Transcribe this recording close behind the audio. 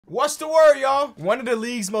What's the word, y'all? One of the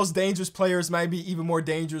league's most dangerous players might be even more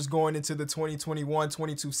dangerous going into the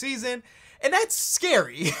 2021-22 season. And that's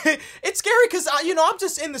scary. It's scary because, I'm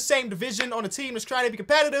just in the same division on a team that's trying to be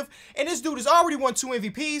competitive. And this dude has already won 2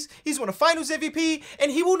 MVPs. He's won a finals MVP.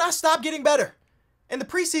 And he will not stop getting better. In the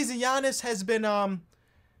preseason, Giannis has been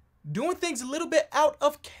doing things a little bit out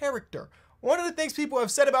of character. One of the things people have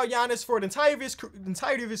said about Giannis for the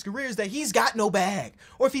entirety of his career is that he's got no bag.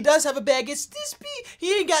 Or if he does have a bag, it's this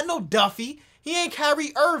he ain't got no Duffy. He ain't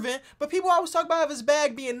Kyrie Irving. But people always talk about his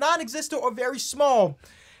bag being non-existent or very small.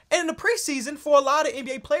 And in the preseason, for a lot of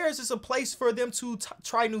NBA players, it's a place for them to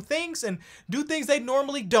try new things and do things they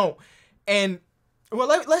normally don't. And well,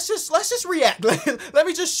 let's just react. Let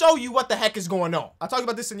me just show you what the heck is going on. I talked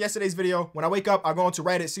about this in yesterday's video. When I wake up, I go onto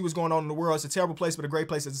Reddit, see what's going on in the world. It's a terrible place, but a great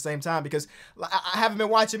place at the same time because I haven't been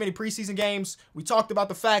watching many preseason games. We talked about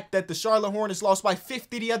the fact that the Charlotte Hornets lost by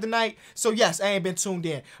 50 the other night. So yes, I ain't been tuned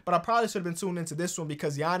in, but I probably should have been tuned into this one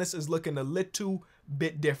because Giannis is looking a little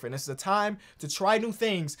bit different. It's a time to try new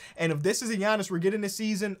things. And if this is a Giannis we're getting this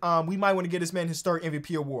season, we might want to get this man his third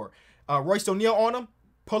MVP award. Royce O'Neal on him,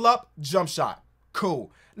 pull up, jump shot.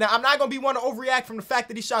 Cool. Now, I'm not going to be one to overreact from the fact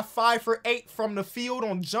that he shot 5 for 8 from the field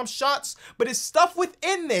on jump shots, but it's stuff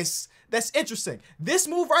within this that's interesting. This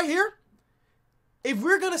move right here, if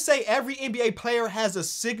we're going to say every NBA player has a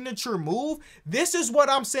signature move, this is what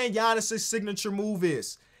I'm saying Giannis' signature move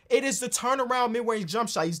is. It is the turnaround mid-range jump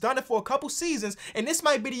shot. He's done it for a couple seasons, and this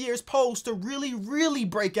might be the year's pose to really, really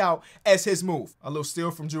break out as his move. A little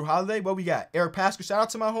steal from Drew Holiday. What we got? Eric Pascal. Shout out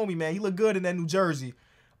to my homie, man. He looked good in that New Jersey.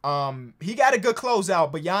 He got a good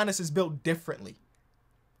closeout, but Giannis is built differently.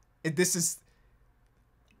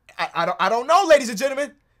 I don't know, ladies and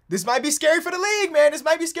gentlemen. This might be scary for the league, man. This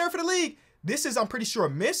might be scary for the league. This is, I'm pretty sure, a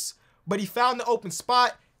miss, but he found the open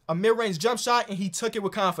spot, a mid-range jump shot, and he took it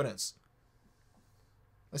with confidence.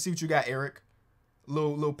 Let's see what you got, Eric.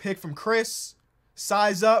 Little pick from Chris.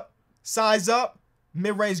 Size up,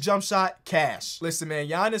 mid-range jump shot, cash. Listen, man,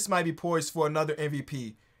 Giannis might be poised for another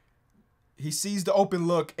MVP. He sees the open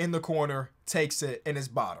look in the corner, takes it in his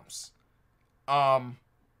bottoms. Are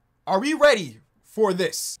we ready for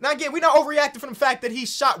this? Now, again, we're not overreacting from the fact that he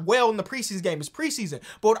shot well in the preseason game. It's preseason.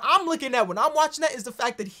 But what I'm looking at when I'm watching that is the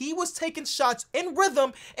fact that he was taking shots in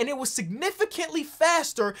rhythm, and it was significantly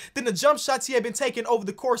faster than the jump shots he had been taking over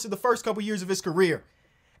the course of the first couple years of his career.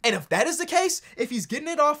 And if that is the case, if he's getting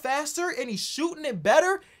it off faster and he's shooting it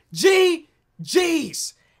better,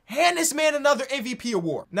 GG's. Hand this man another MVP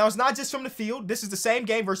award. Now, it's not just from the field. This is the same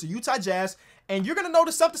game versus Utah Jazz, and you're going to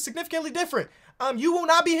notice something significantly different. You will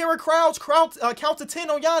not be hearing crowds count to 10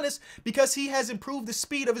 on Giannis because he has improved the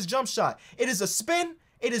speed of his jump shot. It is a spin,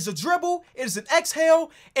 it is a dribble, it is an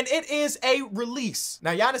exhale, and it is a release.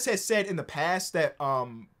 Now, Giannis has said in the past that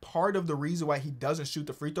part of the reason why he doesn't shoot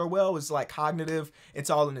the free throw well is like cognitive. It's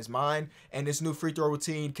all in his mind, and this new free throw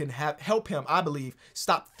routine can help him, I believe,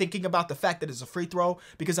 stop thinking about the fact that it's a free throw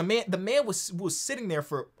because the man was sitting there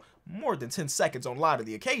for more than 10 seconds on a lot of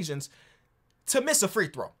the occasions to miss a free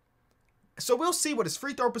throw. So we'll see what his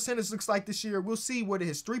free throw percentage looks like this year. We'll see what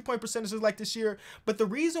his three-point percentage looks like this year. But the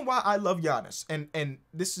reason why I love Giannis, and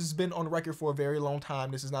this has been on record for a very long time.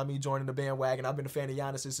 This is not me joining the bandwagon. I've been a fan of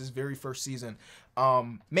Giannis since his very first season.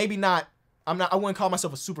 Maybe not. I wouldn't call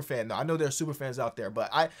myself a super fan, though. I know there are super fans out there, but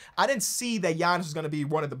I didn't see that Giannis was going to be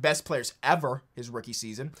one of the best players ever his rookie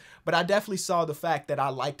season. But I definitely saw the fact that I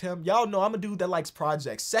liked him. Y'all know I'm a dude that likes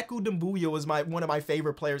projects. Sekou Doumbouya was one of my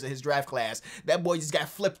favorite players in his draft class. That boy just got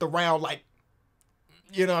flipped around like,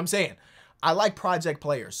 you know what I'm saying? I like project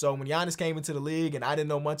players. So when Giannis came into the league and I didn't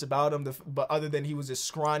know much about him, but other than he was a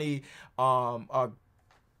scrawny,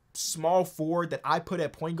 small forward that I put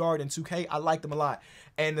at point guard in 2K, I liked him a lot.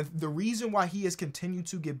 And the reason why he has continued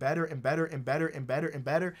to get better and better and better and better and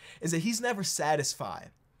better is that he's never satisfied.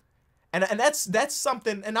 And that's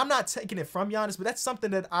something, and I'm not taking it from Giannis, but that's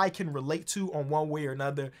something that I can relate to on one way or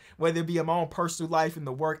another, whether it be in my own personal life and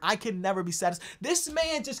the work. I can never be satisfied. This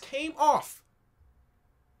man just came off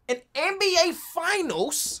an NBA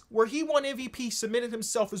Finals where he won MVP, submitted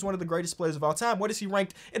himself as one of the greatest players of all time. What is he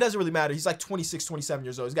ranked? It doesn't really matter. He's like 26, 27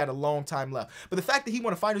 years old. He's got a long time left. But the fact that he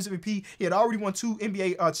won a Finals MVP, he had already won 2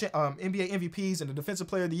 NBA MVPs and the Defensive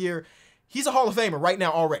Player of the Year. He's a Hall of Famer right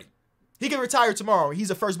now already. He could retire tomorrow.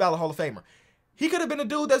 He's a first ballot Hall of Famer. He could have been a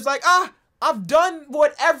dude that's like, I've done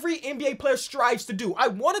what every NBA player strives to do. I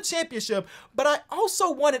won a championship, but I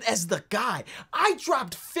also won it as the guy. I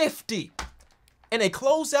dropped 50. In a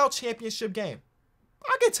closeout championship game.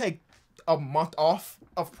 I could take a month off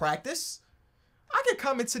of practice. I could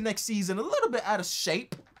come into next season a little bit out of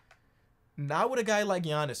shape. Not with a guy like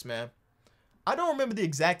Giannis, man. I don't remember the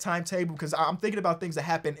exact timetable because I'm thinking about things that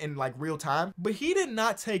happen in like real time, but he did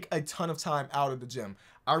not take a ton of time out of the gym.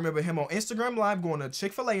 I remember him on Instagram Live going to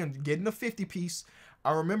Chick-fil-A and getting a 50-piece.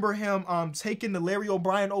 I remember him taking the Larry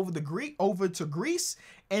O'Brien over to Greece,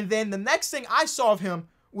 and then the next thing I saw of him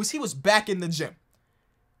was he was back in the gym.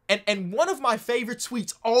 And one of my favorite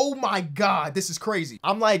tweets, oh my God, this is crazy.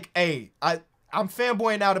 I'm like, hey, I'm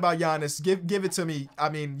fanboying out about Giannis. Give it to me. I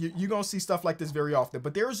mean, you're going to see stuff like this very often.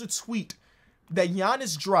 But there is a tweet that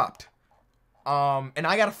Giannis dropped. And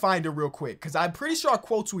I got to find it real quick because I'm pretty sure I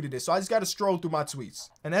quote tweeted it. So I just got to stroll through my tweets.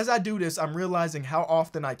 And as I do this, I'm realizing how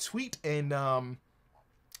often I tweet. And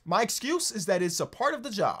my excuse is that it's a part of the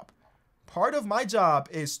job. Part of my job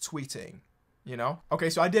is tweeting. You know?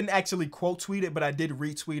 Okay, so I didn't actually quote tweet it, but I did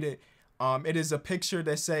retweet it. It is a picture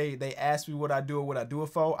that say, they asked me what I do it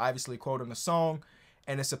for. I obviously quote in the song.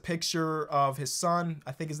 And it's a picture of his son.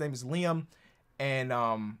 I think his name is Liam. And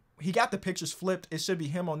he got the pictures flipped. It should be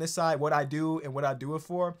him on this side, what I do and what I do it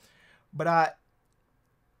for. But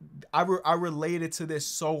I related to this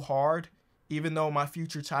so hard, even though my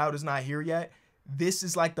future child is not here yet. This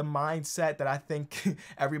is like the mindset that I think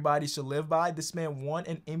everybody should live by. This man won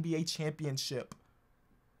an NBA championship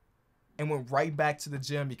and went right back to the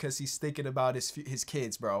gym because he's thinking about his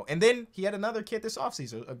kids, bro. And then he had another kid this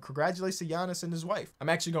offseason. Congratulations to Giannis and his wife. I'm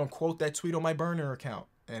actually going to quote that tweet on my burner account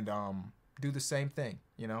and do the same thing,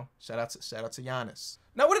 you know? Shout out to Giannis.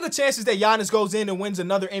 Now, what are the chances that Giannis goes in and wins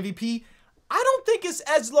another MVP? I don't think it's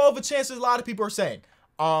as low of a chance as a lot of people are saying.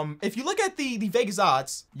 If you look at the Vegas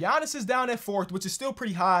odds, Giannis is down at 4th, which is still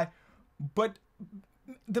pretty high, but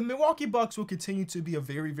the Milwaukee Bucks will continue to be a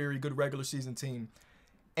very, very good regular season team.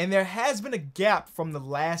 And there has been a gap from the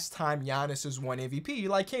last time Giannis has won MVP.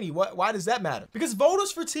 You're like, Kenny, why does that matter? Because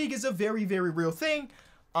voters fatigue is a very, very real thing.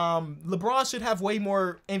 LeBron should have way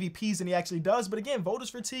more MVPs than he actually does. But again,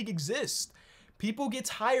 voters fatigue exists. People get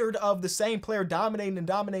tired of the same player dominating.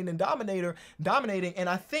 And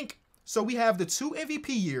I think, so we have the 2 MVP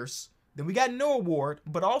years, then we got no award,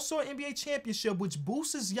 but also an NBA championship, which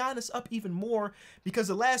boosts Giannis up even more because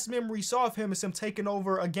the last memory we saw of him is him taking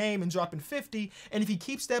over a game and dropping 50. And if he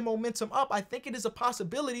keeps that momentum up, I think it is a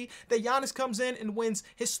possibility that Giannis comes in and wins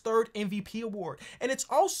his 3rd MVP award. And it's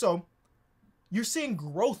also, you're seeing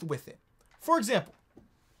growth with it. For example,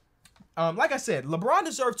 like I said, LeBron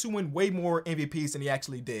deserved to win way more MVPs than he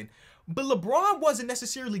actually did. But LeBron wasn't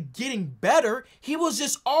necessarily getting better. He was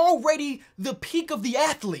just already the peak of the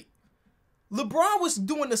athlete. LeBron was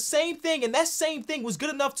doing the same thing, and that same thing was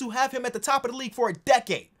good enough to have him at the top of the league for a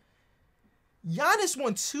decade. Giannis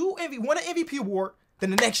won an MVP award, then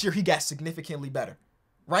the next year he got significantly better,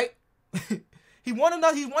 right? He won a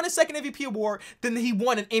 2nd MVP award, then he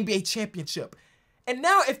won an NBA championship. And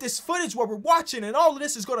now if this footage what we're watching and all of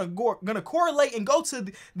this is gonna correlate and go to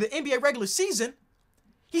the NBA regular season,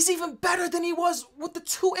 he's even better than he was with the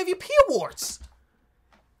 2 MVP awards.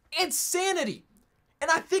 Insanity. And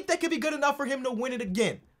I think that could be good enough for him to win it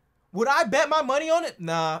again. Would I bet my money on it?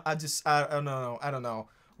 Nah, I don't know.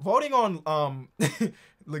 Voting on,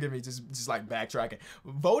 look at me, just like backtracking.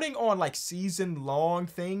 Voting on like season-long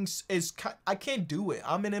things I can't do it.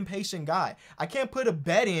 I'm an impatient guy. I can't put a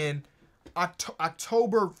bet in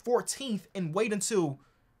October 14th and wait until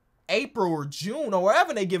April or June or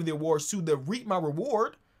wherever they give the awards to reap my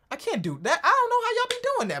reward. I can't do that. I don't know how y'all be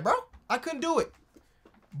doing that, bro. I couldn't do it.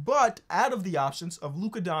 But out of the options of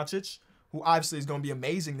Luka Doncic, who obviously is going to be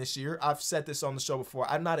amazing this year, I've said this on the show before.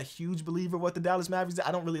 I'm not a huge believer of what the Dallas Mavericks do.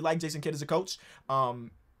 I don't really like Jason Kidd as a coach.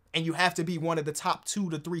 And you have to be one of the top 2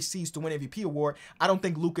 to 3 seeds to win MVP award. I don't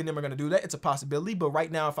think Luka and them are going to do that. It's a possibility, but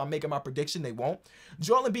right now, if I'm making my prediction, they won't.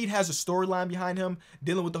 Joel Embiid has a storyline behind him,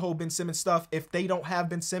 dealing with the whole Ben Simmons stuff. If they don't have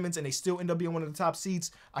Ben Simmons and they still end up being one of the top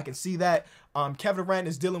seeds, I can see that. Kevin Durant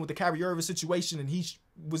is dealing with the Kyrie Irving situation, and he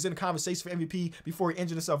was in a conversation for MVP before he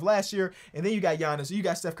injured himself last year. And then you got Giannis, you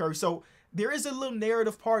got Steph Curry. So there is a little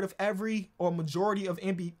narrative part of every or majority of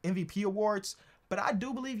MVP awards. But I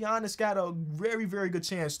do believe Giannis got a very, very good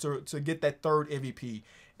chance to get that 3rd MVP.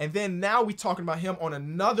 And then now we're talking about him on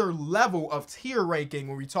another level of tier ranking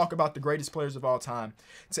when we talk about the greatest players of all time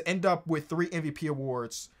to end up with 3 MVP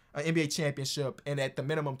awards, an NBA championship, and at the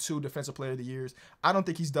minimum 2 Defensive Player of the Years. I don't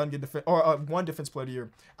think he's done getting 1 Defensive Player of the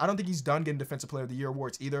Year. I don't think he's done getting Defensive Player of the Year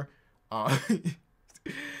awards either.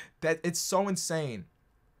 That it's so insane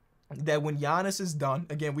that when Giannis is done,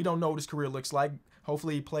 again, we don't know what his career looks like.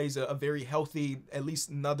 Hopefully he plays a very healthy, at least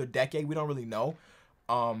another decade. We don't really know.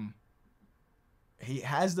 He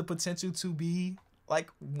has the potential to be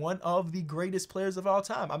like one of the greatest players of all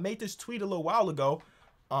time. I made this tweet a little while ago,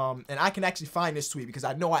 and I can actually find this tweet because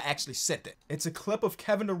I know I actually sent it. It's a clip of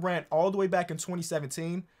Kevin Durant all the way back in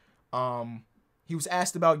 2017. He was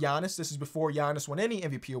asked about Giannis. This is before Giannis won any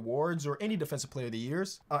MVP awards or any Defensive Player of the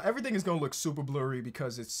Years. Everything is going to look super blurry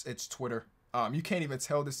because it's Twitter. You can't even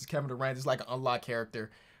tell this is Kevin Durant. It's like an unlocked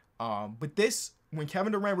character. But this, when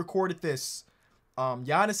Kevin Durant recorded this,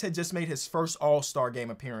 Giannis had just made his first All-Star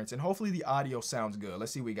game appearance, and hopefully the audio sounds good.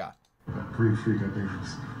 Let's see what we got. Greek Freak, I think,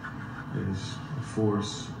 is a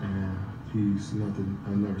force, and he's nothing.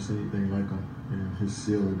 I've never seen anything like him. And his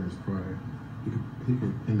ceiling is probably he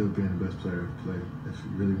could end up being the best player to play if he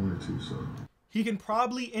really wanted to. So he can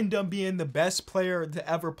probably end up being the best player to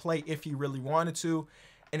ever play if he really wanted to.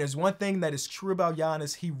 And there's one thing that is true about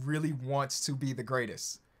Giannis: he really wants to be the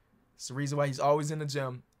greatest. It's the reason why he's always in the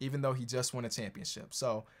gym, even though he just won a championship.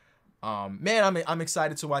 So, man, I'm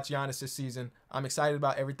excited to watch Giannis this season. I'm excited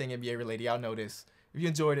about everything NBA related. Y'all know this. If you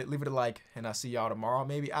enjoyed it, leave it a like, and I'll see y'all tomorrow.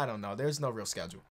 Maybe, I don't know. There's no real schedule.